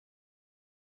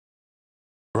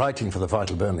Writing for the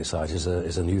Vital Burnley site is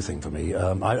a new thing for me.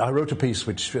 I wrote a piece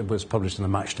which was published in the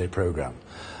Matchday programme,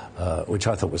 which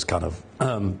I thought was kind of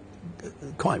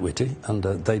quite witty, and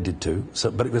they did too.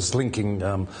 But it was linking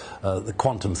the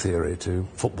quantum theory to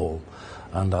football,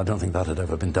 and I don't think that had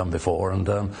ever been done before. And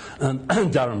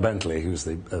Darren Bentley, who's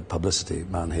the publicity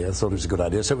man here, thought it was a good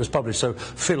idea. So it was published. So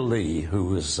Phil Lee,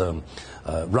 who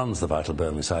runs the Vital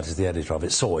Burnley site, is the editor of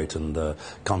it, saw it and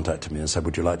contacted me and said,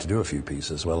 would you like to do a few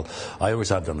pieces? Well, I always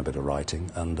have done a bit of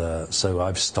writing, and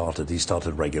so he started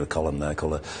a regular column there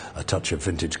called A Touch of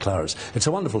Vintage Clarets. It's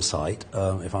a wonderful site,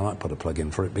 if I might put a plug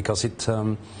in for it, because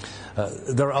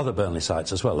there are other Burnley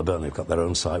sites as well. The Burnley have got their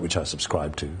own site, which I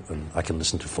subscribe to, and I can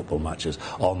listen to football matches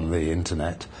on the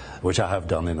internet, which I have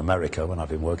done in America when I've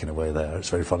been working away there. It's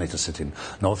very funny to sit in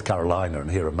North Carolina and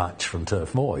hear a match from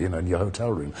Turf Moor, you know, in your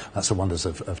hotel room. That's the wonders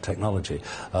of technology.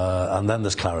 And then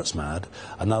there's Clarets Mad,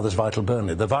 and now there's Vital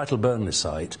Burnley. The Vital Burnley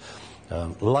site,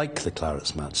 like the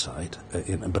Clarets Mad site,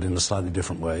 but in a slightly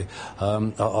different way,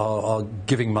 are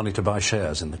giving money to buy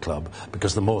shares in the club,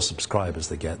 because the more subscribers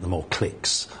they get, the more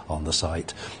clicks on the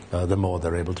site, the more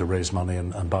they're able to raise money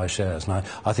and buy shares. Now,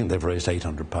 I think they've raised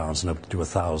 £800 and up to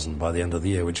 1,000 by the end of the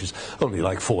year, which is only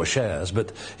like 4 shares,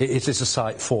 but it is a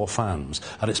site for fans,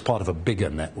 and it's part of a bigger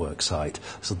network site.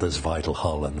 So there's Vital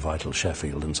Hull and Vital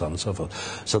Sheffield and so on and so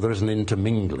forth. So there is an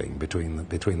intermingling between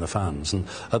the fans, and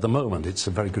at the moment it's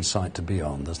a very good site to be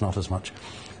on. There's not as much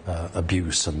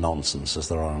abuse and nonsense as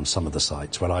there are on some of the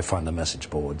sites where I find the message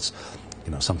boards,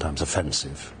 you know, sometimes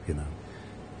offensive, you know.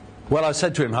 Well, I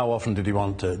said to him, how often did you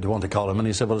want a column? And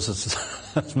he said, well, it's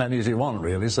as many as you want,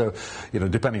 really. So, you know,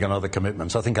 depending on other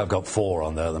commitments. I think I've got 4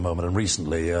 on there at the moment. And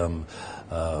recently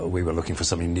we were looking for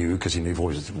something new, because you've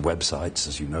always, websites,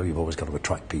 as you know, you've always got to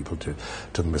attract people to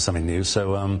them with something new.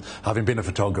 So having been a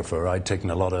photographer, I'd taken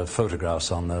a lot of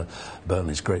photographs on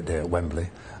Burnley's great day at Wembley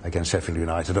against Sheffield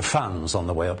United, of fans on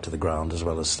the way up to the ground, as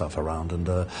well as stuff around. And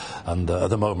at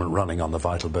the moment, running on the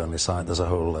Vital Burnley site, there's a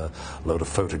whole load of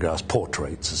photographs,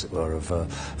 portraits, as it were,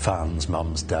 of fans,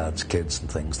 mums, dads, kids and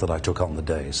things that I took on the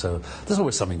day. So there's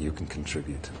always something you can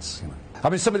contribute. It's, you know. I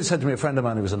mean, somebody said to me, a friend of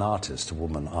mine who was an artist, a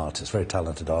woman artist, very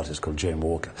talented artist called Jane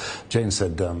Walker. Jane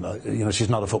said, you know, she's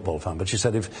not a football fan, but she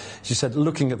said,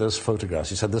 looking at those photographs,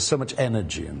 she said, there's so much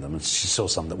energy in them, and she saw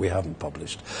some that we haven't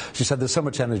published. She said, there's so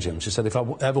much energy in them. She said, if I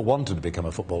ever wanted to become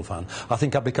a football fan, I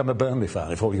think I'd become a Burnley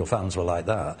fan, if all your fans were like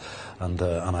that. And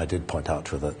I did point out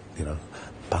to her that, you know,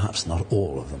 perhaps not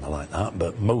all of them are like that,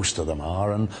 but most of them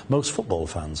are, and most football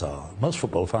fans are. Most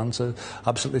football fans are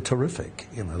absolutely terrific.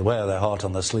 You know, they wear their heart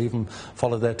on their sleeve and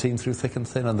follow their team through thick and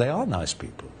thin, and they are nice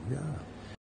people, yeah.